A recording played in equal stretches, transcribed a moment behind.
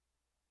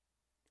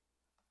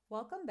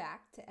Welcome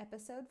back to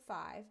episode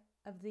 5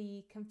 of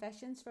the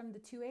Confessions from the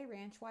 2A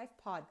Ranch Wife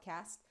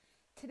podcast.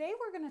 Today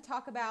we're going to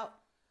talk about,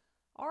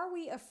 are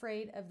we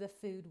afraid of the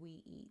food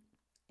we eat?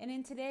 And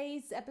in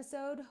today's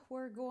episode,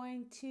 we're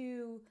going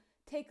to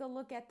take a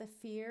look at the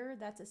fear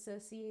that's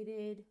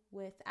associated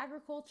with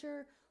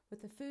agriculture,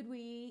 with the food we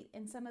eat,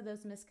 and some of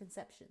those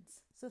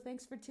misconceptions. So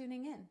thanks for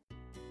tuning in.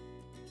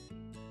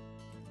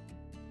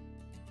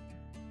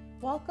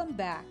 Welcome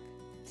back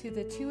to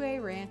the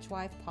 2A Ranch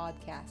Wife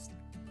podcast,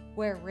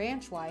 where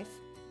ranch wife,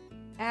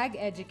 ag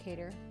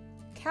educator,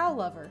 cow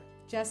lover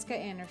Jessica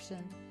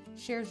Anderson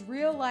shares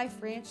real-life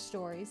ranch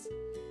stories,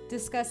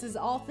 discusses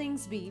all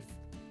things beef,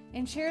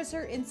 and shares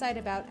her insight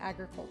about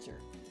agriculture.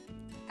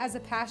 As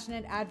a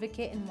passionate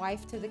advocate and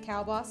wife to the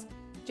cow boss,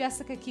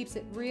 Jessica keeps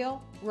it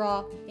real,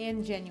 raw,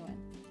 and genuine.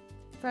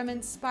 From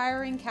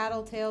inspiring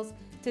cattle tales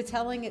to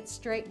telling it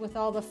straight with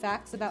all the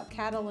facts about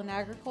cattle and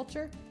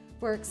agriculture,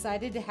 we're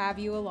excited to have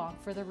you along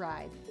for the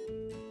ride.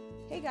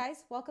 Hey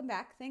guys, welcome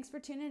back. Thanks for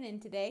tuning in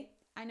today.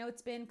 I know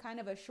it's been kind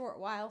of a short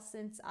while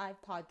since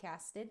I've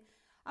podcasted.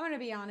 I'm going to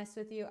be honest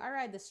with you. I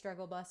ride the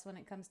struggle bus when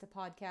it comes to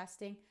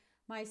podcasting.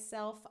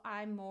 Myself,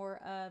 I'm more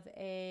of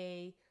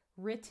a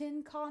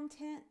written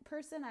content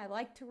person. I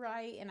like to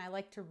write and I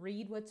like to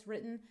read what's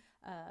written.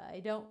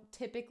 I don't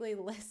typically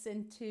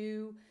listen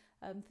to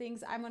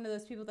things. I'm one of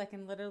those people that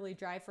can literally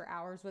drive for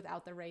hours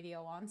without the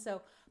radio on.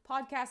 So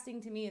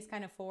podcasting to me is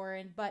kind of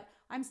foreign, but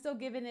I'm still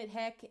giving it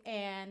heck,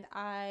 and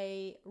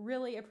I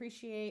really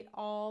appreciate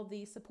all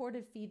the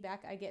supportive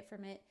feedback I get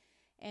from it.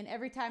 And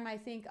every time I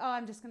think, oh,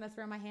 I'm just going to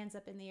throw my hands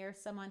up in the air,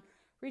 someone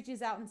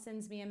reaches out and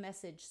sends me a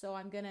message. So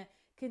I'm going to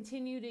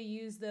continue to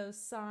use those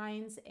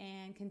signs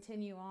and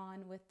continue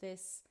on with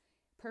this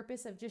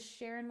purpose of just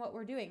sharing what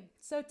we're doing.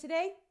 So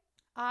today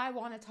I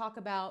want to talk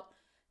about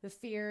the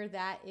fear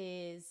that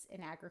is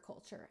in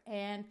agriculture.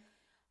 And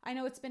I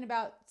know it's been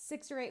about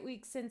 6 or 8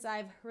 weeks since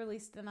I've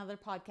released another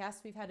podcast.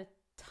 We've had a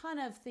ton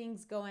of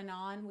things going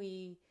on.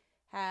 We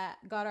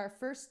got our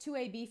first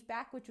 2A beef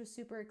back, which was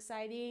super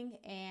exciting.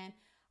 And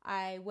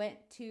I went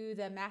to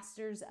the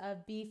Masters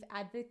of Beef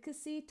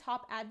Advocacy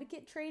Top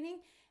Advocate training.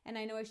 And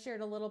I know I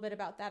shared a little bit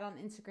about that on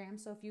Instagram.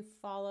 So if you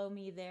follow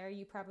me there,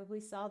 you probably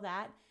saw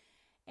that.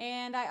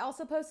 And I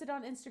also posted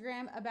on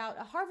Instagram about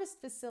a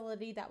harvest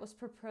facility that was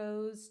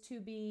proposed to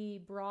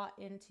be brought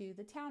into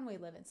the town we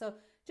live in. So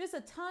just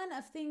a ton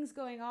of things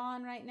going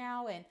on right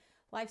now, and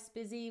life's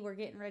busy. We're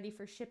getting ready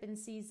for shipping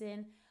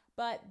season.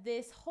 But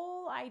this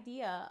whole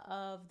idea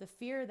of the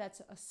fear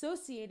that's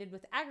associated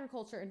with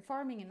agriculture and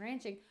farming and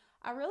ranching,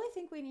 I really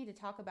think we need to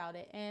talk about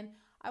it. And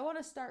I want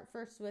to start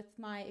first with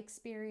my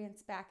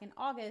experience back in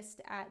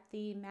August at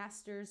the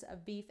Masters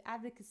of Beef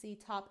Advocacy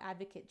Top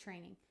Advocate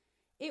training.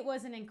 It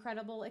was an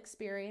incredible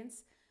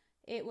experience.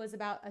 It was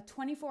about a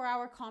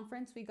 24-hour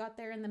conference. We got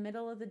there in the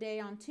middle of the day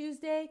on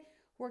Tuesday,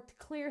 worked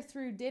clear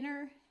through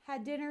dinner,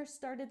 had dinner,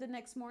 started the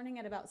next morning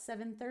at about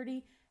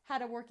 7:30,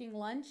 had a working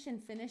lunch,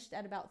 and finished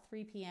at about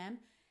 3 p.m.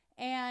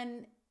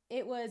 And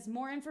it was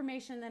more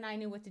information than I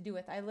knew what to do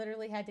with. I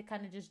literally had to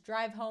kind of just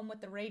drive home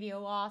with the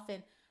radio off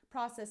and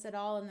process it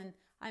all. And then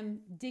I'm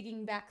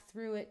digging back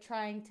through it,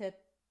 trying to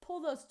pull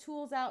those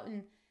tools out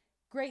and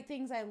great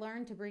things I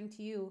learned to bring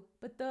to you.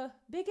 But the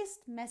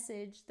biggest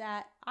message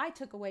that I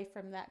took away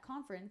from that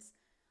conference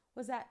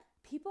was that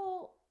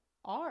people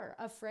are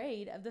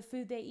afraid of the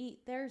food they eat.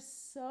 There's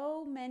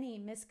so many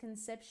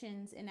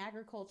misconceptions in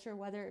agriculture,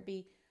 whether it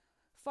be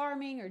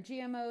farming or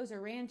GMOs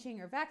or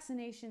ranching or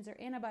vaccinations or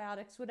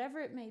antibiotics, whatever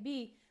it may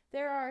be.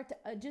 There are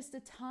just a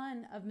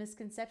ton of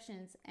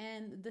misconceptions.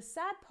 And the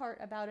sad part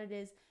about it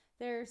is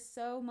there's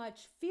so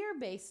much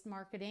fear-based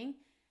marketing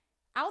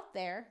out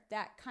there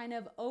that kind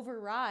of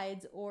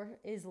overrides or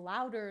is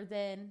louder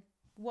than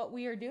what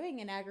we are doing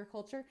in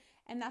agriculture.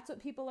 And that's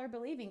what people are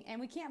believing.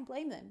 And we can't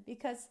blame them,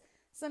 because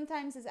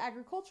sometimes as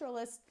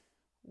agriculturalists,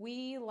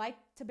 we like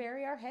to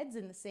bury our heads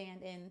in the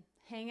sand and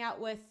hang out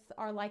with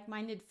our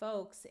like-minded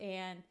folks.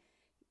 And,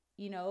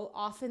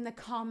 often the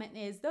comment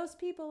is, those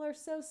people are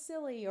so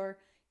silly, or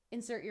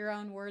insert your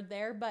own word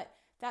there. But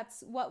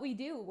that's what we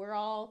do. We're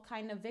all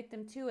kind of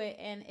victim to it.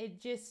 And it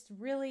just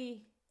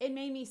really, it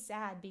made me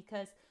sad,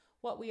 because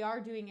what we are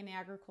doing in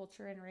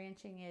agriculture and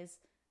ranching is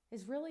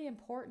really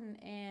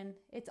important, and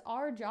it's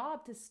our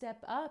job to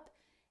step up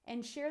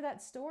and share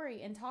that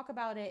story and talk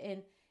about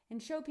it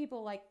and show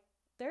people like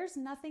there's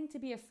nothing to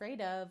be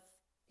afraid of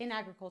in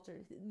agriculture.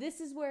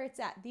 This is where it's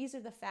at. These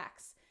are the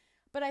facts.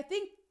 But I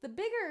think the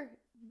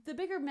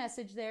bigger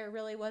message there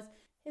really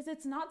is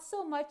it's not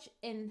so much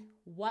in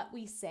what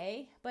we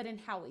say, but in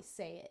how we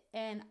say it.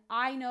 And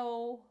I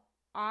know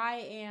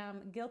I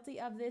am guilty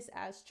of this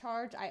as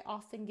charged. I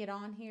often get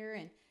on here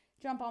and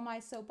jump on my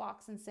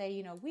soapbox and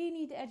say, we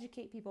need to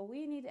educate people.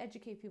 We need to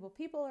educate people.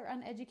 People are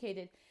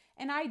uneducated.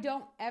 And I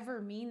don't ever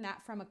mean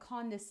that from a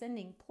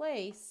condescending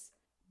place,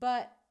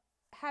 but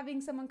having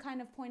someone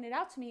kind of point it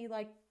out to me,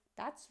 like,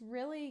 that's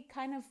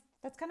kind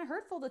of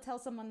hurtful to tell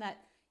someone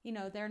that,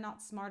 they're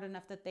not smart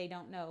enough, that they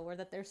don't know, or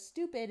that they're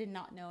stupid and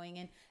not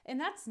knowing. And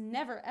that's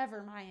never,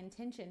 ever my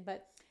intention.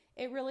 But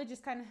it really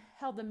just kind of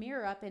held the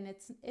mirror up, and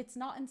it's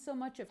not in so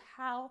much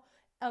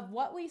of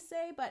what we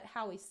say, but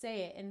how we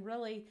say it. And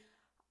really,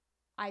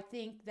 I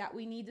think that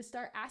we need to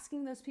start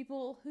asking those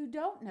people who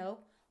don't know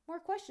more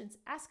questions.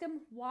 Ask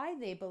them why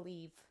they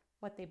believe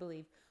what they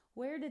believe.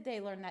 Where did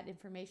they learn that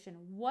information?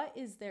 What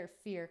is their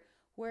fear?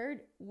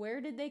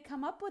 Where did they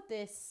come up with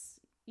this,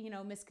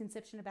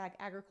 misconception about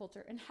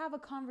agriculture? And have a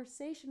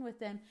conversation with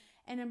them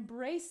and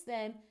embrace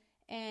them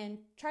and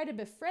try to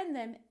befriend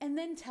them, and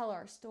then tell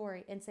our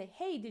story and say,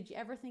 hey, did you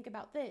ever think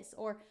about this?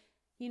 Or,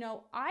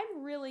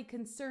 I'm really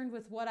concerned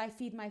with what I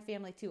feed my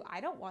family too. I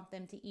don't want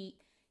them to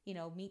eat,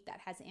 meat that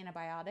has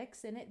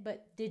antibiotics in it,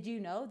 but did you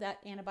know that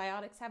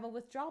antibiotics have a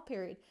withdrawal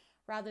period?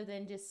 Rather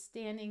than just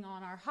standing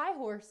on our high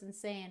horse and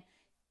saying,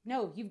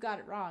 no, you've got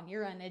it wrong,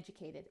 you're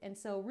uneducated. And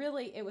so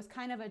really it was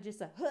kind of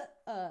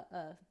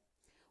a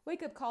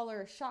wake-up call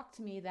or a shock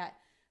to me that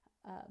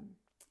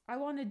I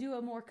want to do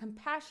a more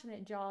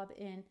compassionate job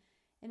in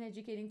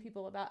educating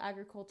people about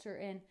agriculture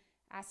and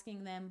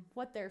asking them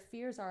what their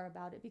fears are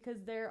about it,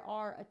 because there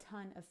are a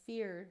ton of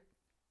fear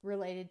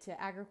related to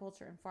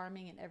agriculture and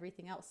farming and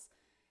everything else.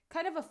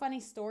 Kind of a funny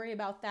story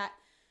about that.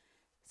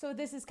 So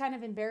this is kind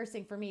of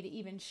embarrassing for me to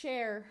even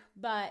share,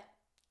 but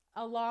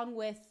along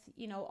with,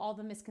 all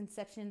the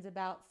misconceptions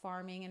about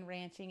farming and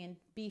ranching and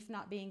beef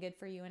not being good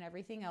for you and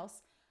everything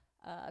else,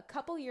 a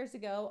couple years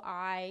ago,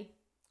 I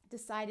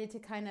decided to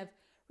kind of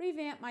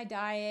revamp my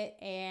diet,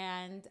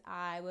 and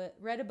I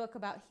read a book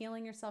about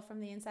healing yourself from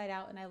the inside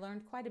out, and I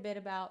learned quite a bit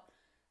about,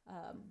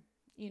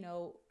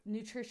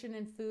 nutrition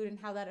and food and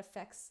how that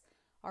affects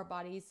our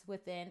bodies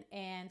within.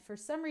 And for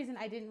some reason,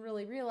 I didn't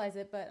really realize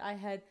it, but I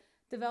had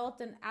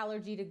developed an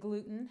allergy to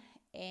gluten.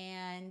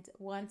 And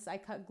once I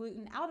cut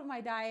gluten out of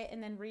my diet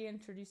and then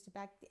reintroduced it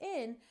back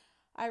in,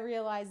 I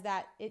realized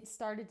that it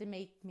started to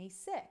make me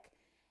sick.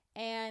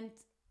 And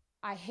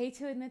I hate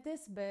to admit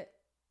this, but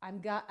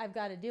I've got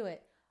to do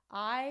it.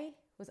 I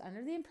was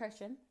under the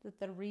impression that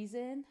the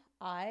reason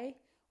I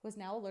was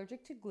now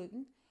allergic to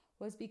gluten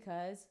was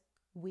because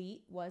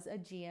wheat was a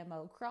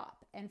GMO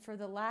crop. And for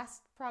the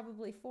last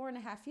probably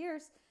 4.5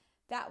 years,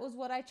 that was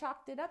what I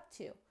chalked it up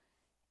to.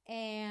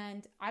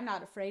 And I'm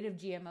not afraid of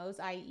GMOs.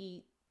 I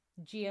eat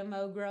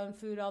GMO grown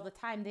food all the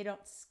time. They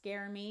don't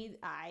scare me.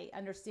 I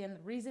understand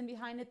the reason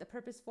behind it, the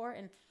purpose for it,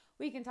 and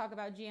we can talk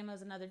about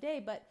GMOs another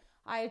day, but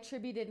I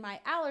attributed my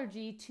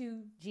allergy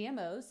to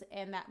GMOs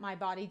and that my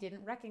body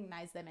didn't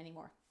recognize them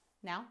anymore.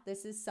 Now,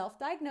 this is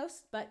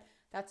self-diagnosed, but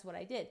that's what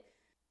I did.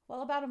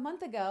 Well, about a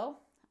month ago,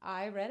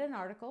 I read an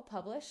article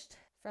published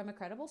from a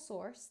credible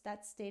source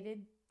that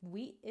stated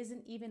wheat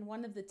isn't even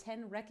one of the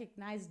 10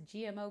 recognized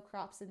GMO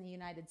crops in the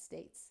United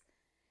States.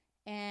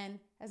 And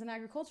as an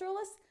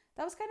agriculturalist,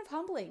 that was kind of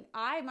humbling.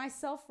 I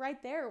myself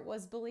right there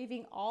was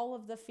believing all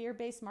of the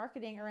fear-based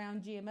marketing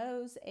around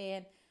GMOs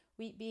and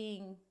wheat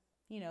being,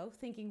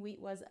 thinking wheat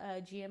was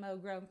a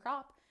GMO grown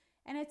crop,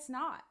 and it's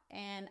not.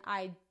 And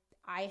I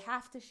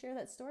have to share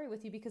that story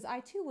with you because I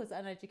too was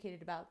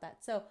uneducated about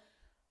that. So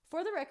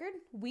for the record,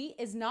 wheat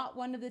is not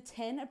one of the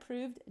 10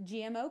 approved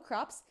GMO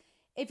crops.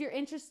 If you're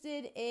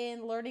interested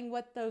in learning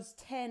what those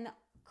 10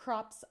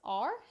 crops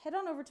are, head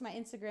on over to my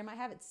Instagram. I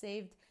have it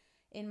saved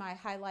in my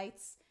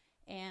highlights,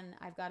 and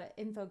I've got an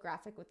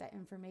infographic with that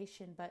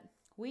information, but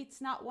wheat's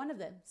not one of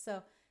them.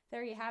 So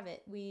there you have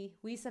it.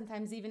 We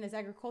sometimes, even as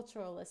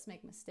agriculturalists,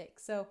 make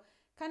mistakes. So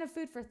kind of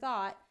food for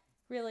thought.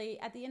 Really,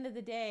 at the end of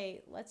the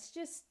day, let's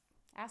just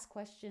ask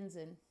questions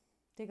and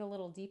dig a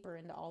little deeper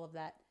into all of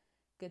that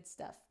good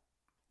stuff.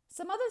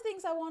 Some other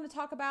things I want to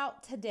talk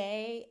about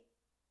today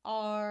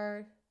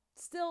are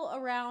still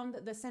around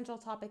the central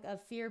topic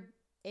of fear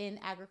in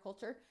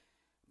agriculture,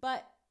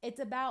 but it's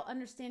about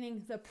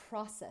understanding the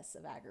process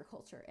of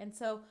agriculture. And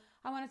so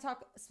I want to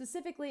talk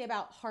specifically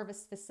about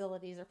harvest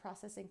facilities or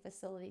processing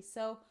facilities.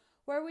 So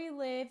where we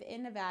live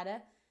in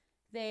Nevada,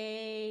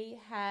 they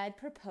had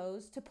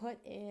proposed to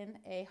put in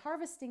a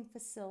harvesting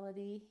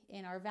facility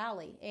in our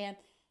valley. And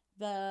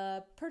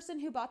the person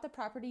who bought the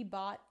property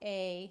bought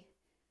a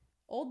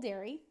old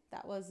dairy.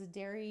 That was a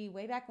dairy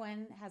way back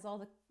when, has all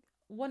the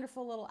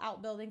wonderful little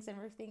outbuildings and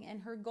everything.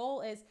 And her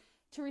goal is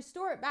to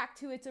restore it back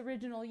to its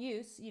original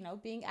use,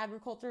 being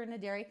agriculture and a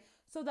dairy,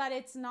 so that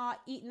it's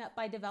not eaten up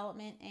by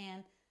development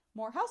and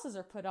more houses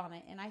are put on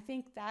it. And I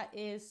think that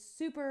is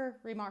super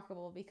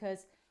remarkable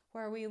because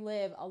where we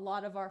live, a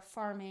lot of our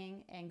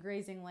farming and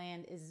grazing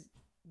land is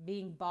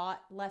being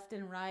bought left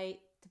and right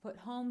to put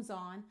homes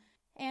on.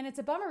 And it's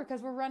a bummer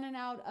because we're running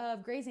out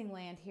of grazing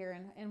land here.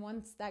 And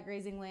once that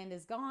grazing land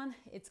is gone,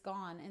 it's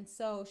gone. And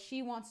so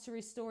she wants to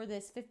restore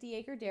this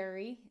 50-acre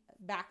dairy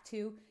back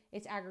to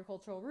its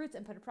agricultural roots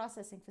and put a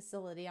processing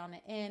facility on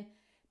it. And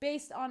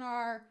based on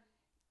our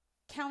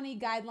county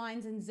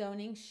guidelines and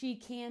zoning, she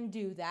can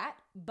do that,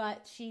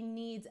 but she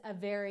needs a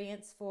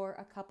variance for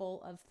a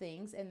couple of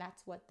things. And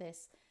that's what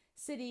this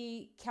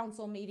city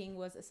council meeting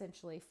was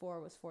essentially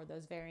for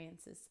those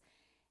variances.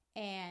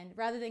 And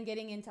rather than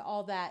getting into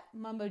all that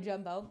mumbo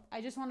jumbo,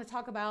 I just want to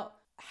talk about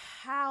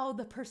how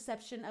the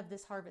perception of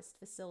this harvest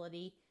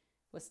facility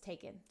was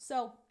taken.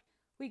 So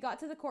we got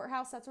to the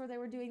courthouse. That's where they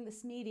were doing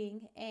this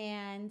meeting.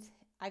 And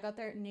I got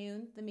there at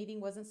noon. The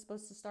meeting wasn't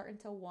supposed to start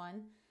until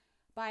 1.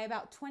 By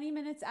about 20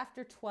 minutes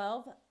after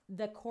 12,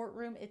 the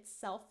courtroom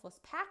itself was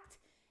packed.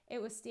 It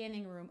was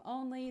standing room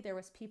only. There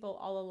was people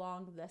all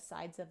along the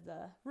sides of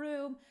the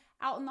room,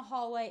 out in the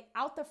hallway,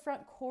 out the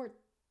front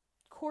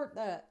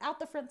out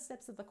the front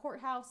steps of the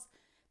courthouse.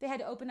 They had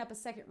to open up a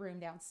second room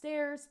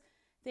downstairs.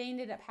 They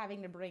ended up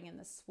having to bring in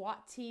the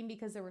SWAT team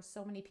because there were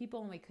so many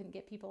people and we couldn't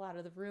get people out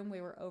of the room.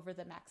 We were over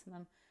the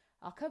maximum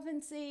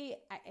occupancy.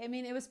 I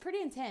mean, it was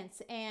pretty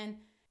intense. And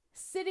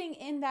sitting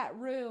in that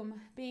room,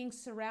 being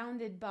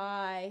surrounded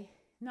by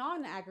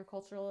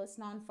non-agriculturalists,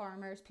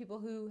 non-farmers, people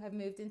who have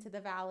moved into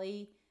the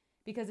valley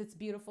because it's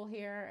beautiful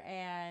here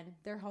and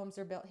their homes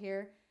are built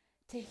here,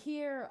 to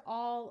hear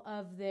all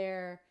of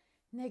their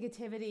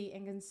negativity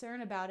and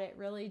concern about it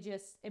really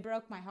just, it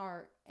broke my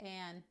heart.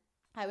 And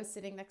I was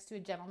sitting next to a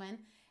gentleman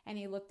and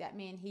he looked at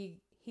me and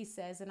he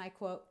says, and I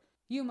quote,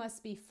 "You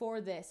must be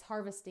for this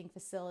harvesting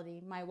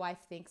facility, my wife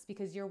thinks,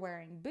 because you're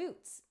wearing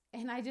boots."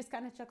 And I just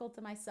kind of chuckled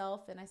to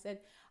myself and I said,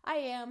 I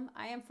am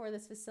for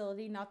this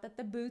facility. Not that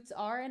the boots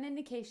are an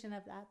indication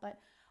of that, but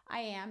I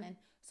am. And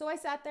so I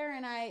sat there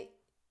and I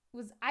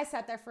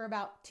sat there for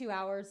about 2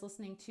 hours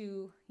listening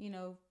to,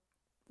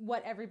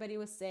 what everybody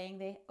was saying.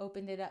 They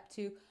opened it up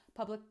to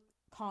public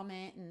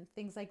comment and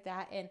things like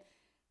that. And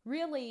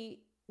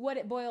really what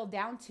it boiled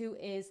down to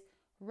is,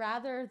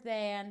 rather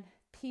than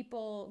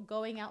people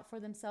going out for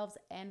themselves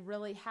and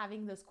really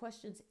having those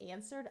questions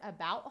answered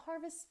about a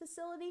harvest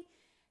facility,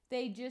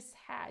 they just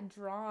had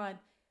drawn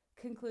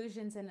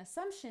conclusions and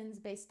assumptions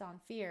based on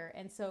fear.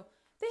 And so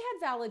they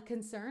had valid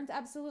concerns.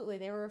 Absolutely.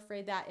 They were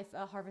afraid that if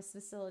a harvest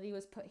facility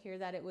was put here,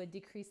 that it would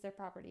decrease their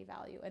property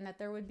value and that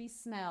there would be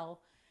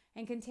smell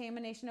and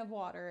contamination of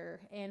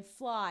water and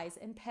flies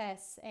and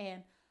pests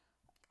and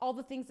all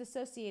the things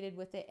associated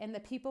with it. And the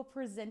people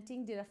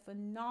presenting did a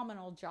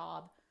phenomenal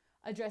job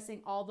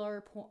addressing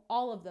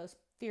all of those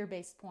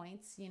fear-based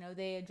points.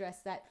 They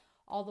addressed that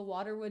all the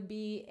water would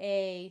be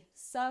a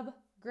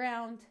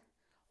sub-ground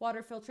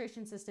water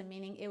filtration system,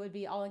 meaning it would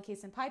be all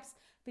encased in pipes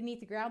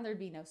beneath the ground. There'd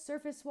be no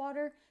surface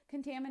water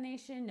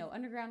contamination, no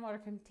underground water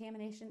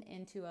contamination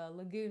into a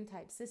lagoon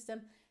type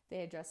system.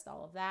 They addressed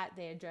all of that.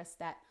 They addressed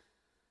that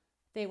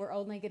they were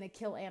only going to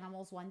kill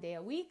animals 1 day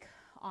a week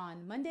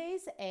on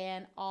Mondays,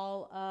 and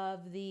all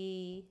of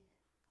the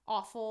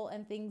offal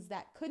and things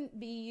that couldn't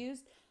be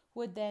used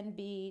would then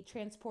be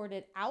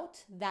transported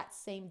out that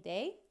same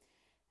day.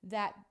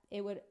 That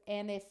it would,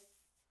 and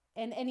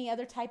any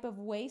other type of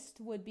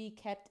waste would be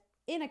kept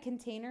in a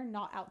container,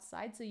 not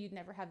outside, so you'd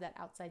never have that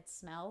outside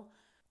smell.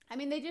 I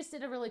mean, they just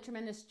did a really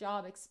tremendous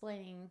job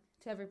explaining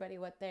to everybody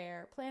what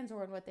their plans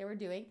were and what they were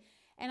doing.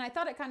 And I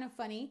thought it kind of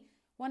funny.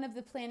 One of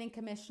the planning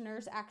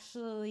commissioners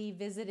actually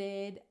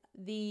visited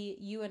the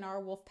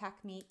UNR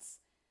Wolfpack Meats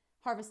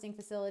harvesting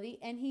facility,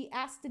 and he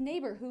asked a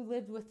neighbor who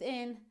lived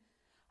within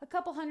a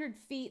couple 100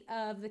 feet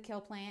of the kill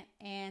plant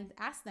and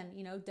asked them,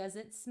 does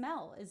it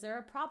smell? Is there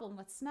a problem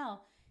with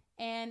smell?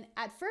 And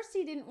at first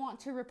he didn't want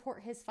to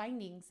report his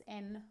findings.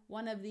 And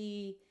one of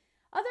the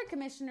other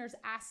commissioners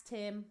asked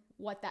him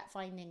what that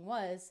finding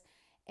was.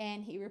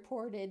 And he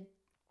reported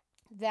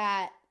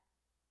that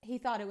he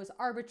thought it was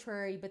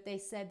arbitrary, but they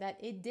said that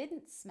it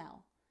didn't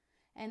smell.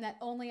 And that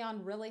only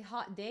on really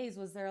hot days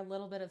was there a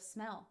little bit of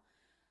smell.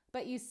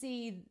 But you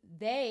see,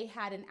 they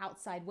had an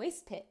outside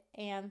waste pit,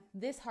 and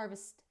this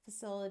harvest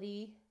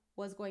facility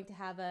was going to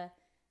have a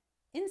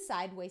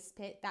inside waste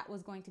pit that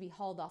was going to be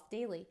hauled off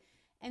daily.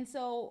 And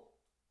so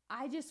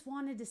I just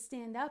wanted to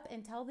stand up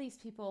and tell these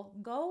people,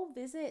 go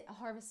visit a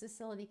harvest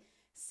facility.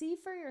 See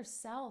for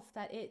yourself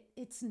that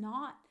it's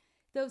not,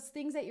 those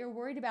things that you're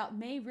worried about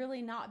may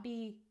really not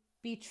be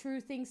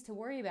true things to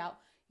worry about.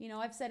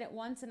 I've said it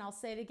once and I'll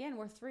say it again.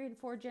 We're 3 and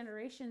 4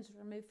 generations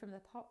removed from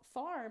the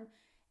farm,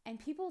 and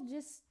people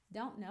just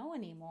don't know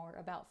anymore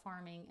about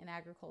farming and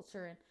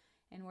agriculture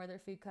and where their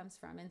food comes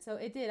from. And so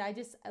it did. I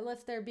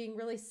left there being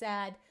really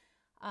sad.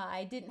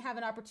 I didn't have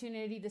an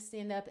opportunity to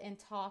stand up and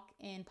talk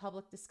in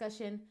public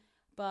discussion,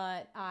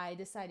 but I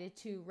decided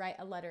to write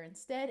a letter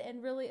instead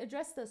and really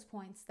address those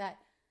points that,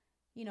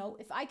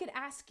 if I could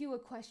ask you a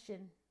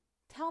question,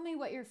 tell me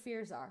what your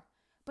fears are.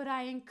 But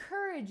I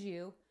encourage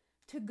you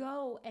to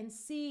go and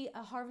see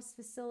a harvest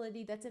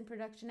facility that's in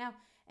production now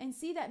and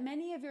see that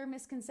many of your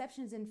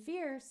misconceptions and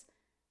fears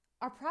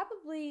are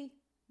probably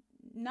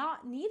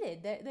not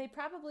needed. They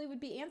probably would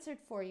be answered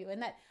for you.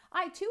 And that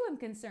I too am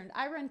concerned.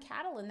 I run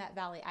cattle in that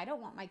valley. I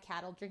don't want my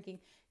cattle drinking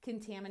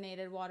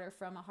contaminated water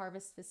from a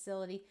harvest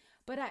facility.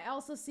 But I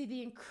also see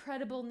the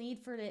incredible need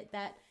for it,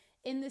 that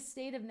in the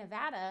state of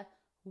Nevada,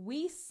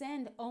 we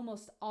send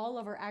almost all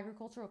of our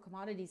agricultural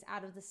commodities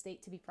out of the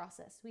state to be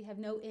processed. We have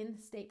no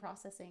in-state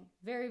processing,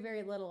 very,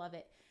 very little of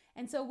it.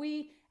 And so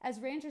we, as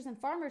ranchers and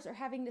farmers, are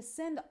having to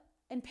send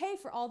and pay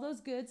for all those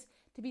goods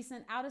to be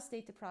sent out of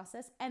state to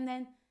process, and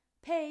then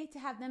pay to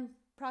have them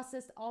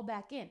processed all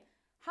back in.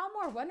 How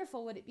more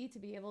wonderful would it be to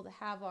be able to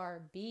have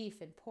our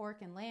beef and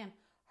pork and lamb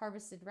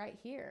harvested right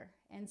here?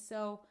 And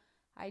so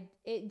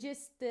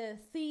The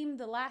theme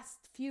the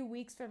last few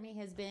weeks for me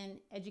has been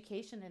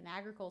education and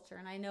agriculture.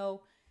 And I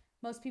know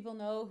most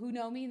people who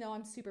know me know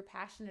I'm super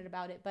passionate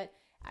about it, but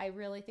I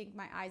really think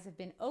my eyes have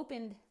been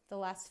opened the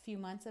last few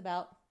months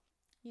about,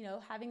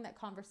 having that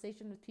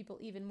conversation with people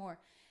even more.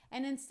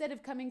 And instead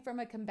of coming from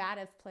a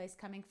combative place,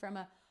 coming from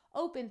an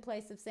open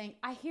place of saying,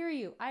 I hear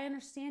you, I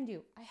understand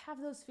you, I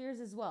have those fears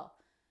as well.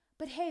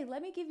 But hey,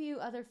 let me give you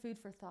other food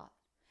for thought.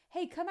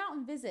 Hey, come out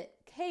and visit.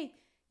 Hey,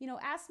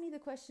 ask me the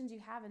questions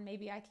you have and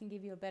maybe I can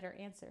give you a better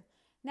answer.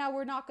 Now,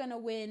 we're not going to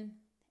win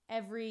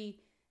every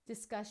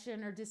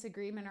discussion or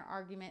disagreement or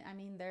argument. I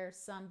mean, there's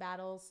some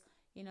battles,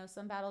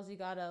 some battles you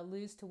got to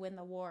lose to win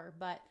the war.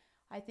 But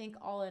I think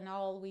all in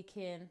all, we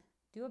can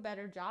do a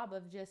better job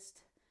of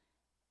just,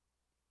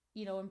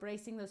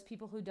 embracing those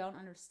people who don't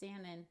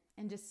understand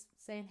and just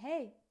saying,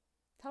 hey,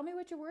 tell me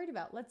what you're worried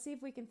about. Let's see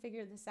if we can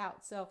figure this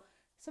out. So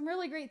some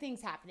really great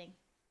things happening.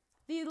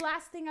 The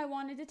last thing I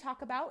wanted to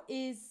talk about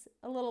is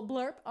a little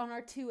blurb on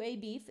our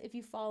 2A beef. If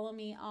you follow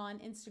me on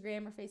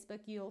Instagram or Facebook,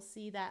 you'll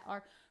see that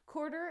our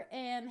 1/4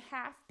 and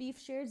half beef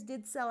shares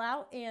did sell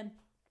out, and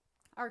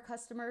our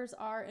customers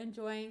are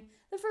enjoying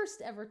the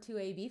first ever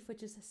 2A beef,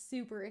 which is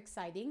super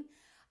exciting.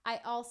 I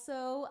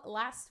also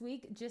last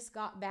week just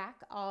got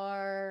back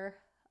our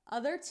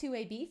other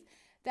 2A beef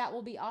that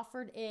will be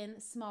offered in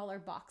smaller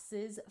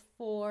boxes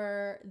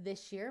for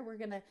this year. We're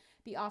going to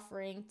be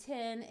offering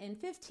 10 and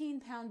 15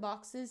 pound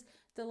boxes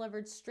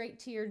delivered straight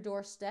to your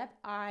doorstep.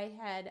 I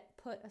had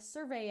put a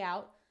survey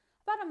out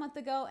about a month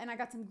ago and I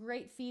got some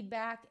great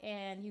feedback,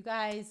 and you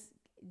guys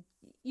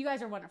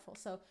are wonderful.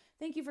 So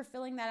thank you for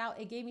filling that out.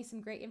 It gave me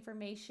some great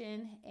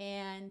information,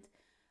 and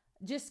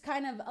just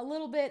kind of a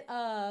little bit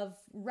of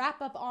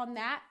wrap up on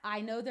that.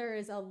 I know there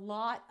is a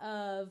lot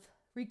of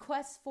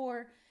requests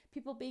for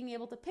people being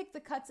able to pick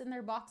the cuts in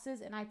their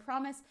boxes, and I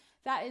promise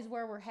that is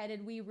where we're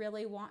headed. We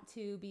really want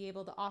to be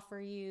able to offer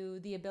you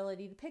the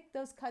ability to pick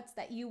those cuts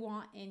that you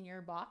want in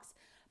your box.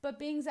 But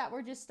being that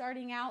we're just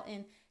starting out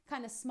and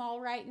kind of small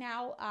right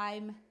now,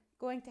 I'm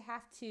going to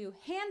have to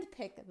hand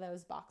pick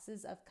those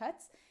boxes of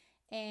cuts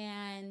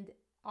and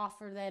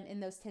offer them in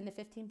those 10 to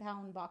 15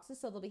 pound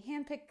boxes. So they'll be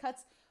hand picked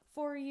cuts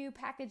for you,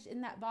 packaged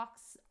in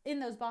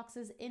those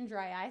boxes in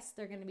dry ice.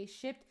 They're going to be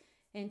shipped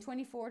in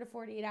 24 to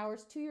 48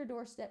 hours to your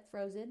doorstep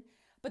frozen.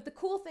 But the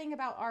cool thing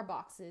about our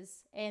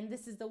boxes, and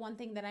this is the one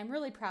thing that I'm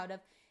really proud of,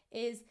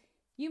 is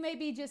you may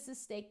be just a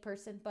steak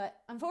person,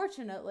 but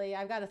unfortunately,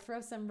 I've got to throw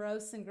some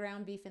roasts and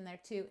ground beef in there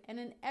too. And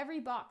in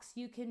every box,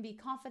 you can be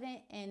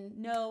confident and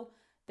know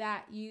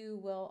that you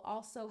will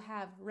also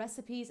have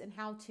recipes and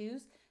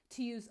how-tos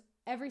to use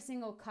every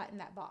single cut in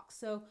that box.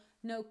 So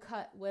no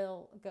cut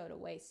will go to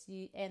waste.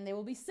 And they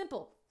will be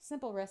simple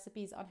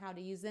recipes on how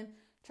to use them.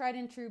 Tried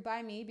and true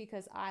by me,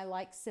 because I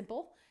like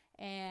simple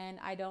and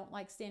I don't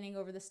like standing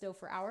over the stove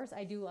for hours.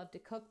 I do love to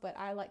cook, but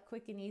I like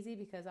quick and easy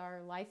because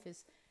our life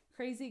is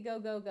crazy, go,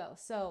 go, go.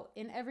 So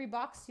in every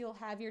box, you'll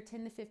have your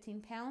 10 to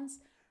 15 pounds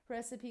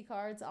recipe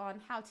cards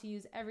on how to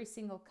use every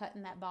single cut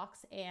in that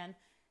box, and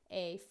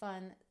a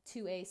fun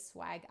 2A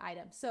swag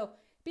item. So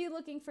be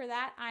looking for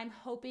that. I'm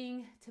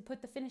hoping to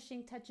put the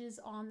finishing touches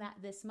on that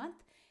this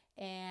month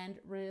and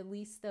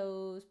release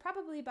those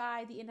probably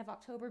by the end of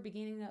October,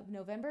 beginning of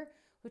November,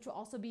 which will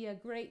also be a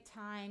great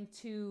time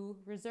to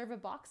reserve a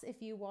box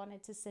if you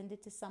wanted to send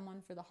it to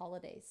someone for the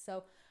holidays.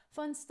 So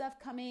fun stuff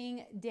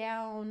coming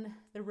down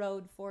the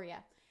road for you.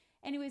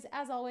 Anyways,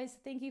 as always,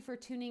 thank you for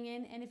tuning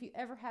in. And if you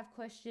ever have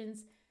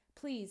questions,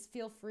 please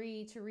feel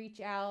free to reach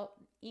out,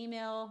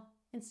 email,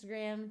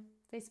 Instagram,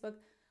 Facebook,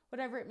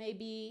 whatever it may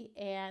be,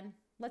 and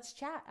let's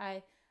chat.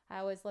 I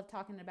always love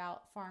talking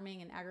about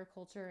farming and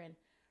agriculture and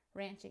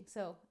ranching.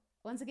 So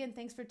once again,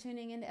 thanks for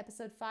tuning in to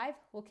episode 5.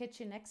 We'll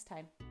catch you next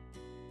time.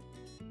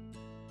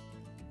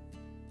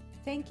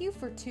 Thank you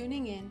for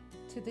tuning in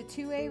to the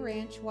 2A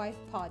Ranch Wife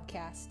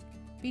podcast.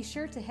 Be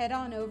sure to head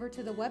on over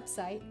to the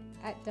website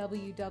at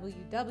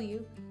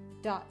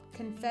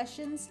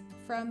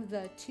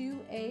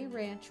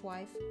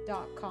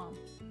www.confessionsfromthe2aranchwife.com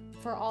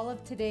for all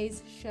of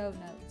today's show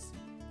notes.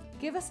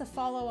 Give us a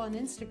follow on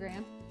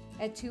Instagram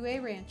at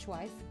 2A Ranch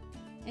Wife,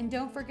 and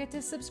don't forget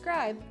to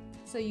subscribe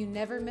so you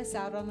never miss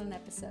out on an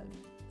episode.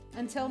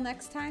 Until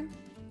next time,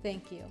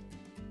 thank you.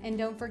 And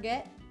don't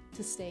forget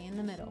to stay in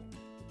the middle.